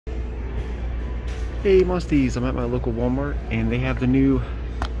Hey Musties, I'm at my local Walmart and they have the new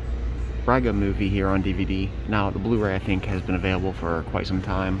Raiga movie here on DVD. Now the Blu-ray I think has been available for quite some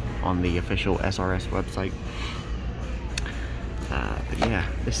time on the official SRS website. But yeah,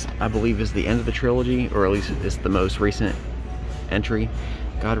 this I believe is the end of the trilogy, or at least it's the most recent entry.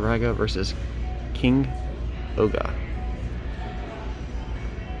 God Raiga versus King Ohga.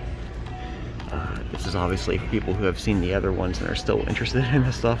 This is obviously for people who have seen the other ones and are still interested in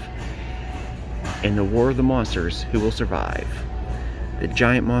this stuff. In the War of the Monsters, who will survive? The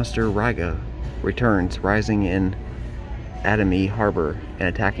giant monster Raiga returns, rising in Atami Harbor and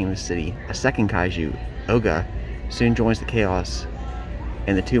attacking the city. A second kaiju, Ohga, soon joins the chaos,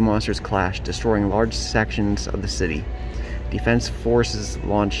 and the two monsters clash, destroying large sections of the city. Defense forces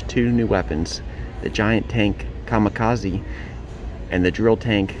launch two new weapons, the giant tank Kamikaze and the drill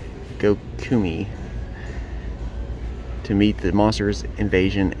tank Gokumi, to meet the monsters'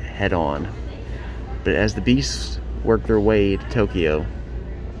 invasion head-on. But as the beasts work their way to Tokyo,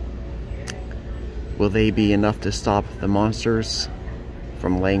 will they be enough to stop the monsters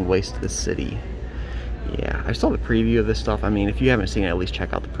from laying waste to the city? Yeah, I saw the preview of this stuff. I mean, if you haven't seen it, at least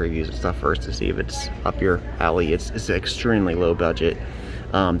check out the previews and stuff first to see if it's up your alley. It's extremely low budget.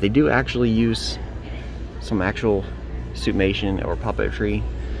 They do actually use some actual suitmation or puppetry,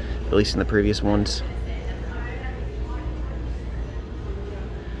 at least in the previous ones.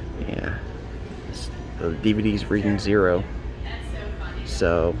 Yeah. The DVD's reading 0,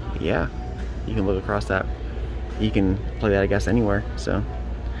 so yeah, you can look across that. You can play that, I guess, anywhere. So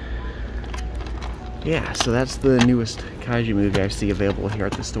yeah, so that's the newest kaiju movie I see available here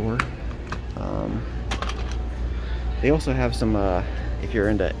at the store. They also have some, if you're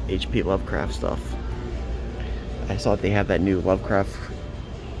into H.P. Lovecraft stuff, I saw that they have that new Lovecraft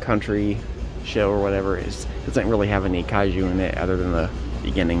Country show or whatever. It doesn't really have any kaiju in it other than the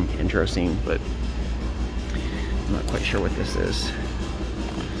beginning intro scene, but I'm not quite sure what this is.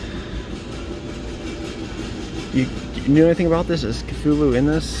 You know anything about this? Is Cthulhu in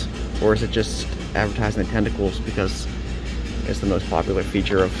this? Or is it just advertising the tentacles because it's the most popular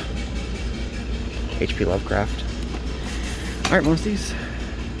feature of H.P. Lovecraft? Alright, Monsties.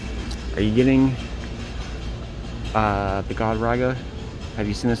 Are you getting the God Raiga? Have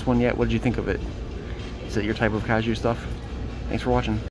you seen this one yet? What did you think of it? Is it your type of kaiju stuff? Thanks for watching.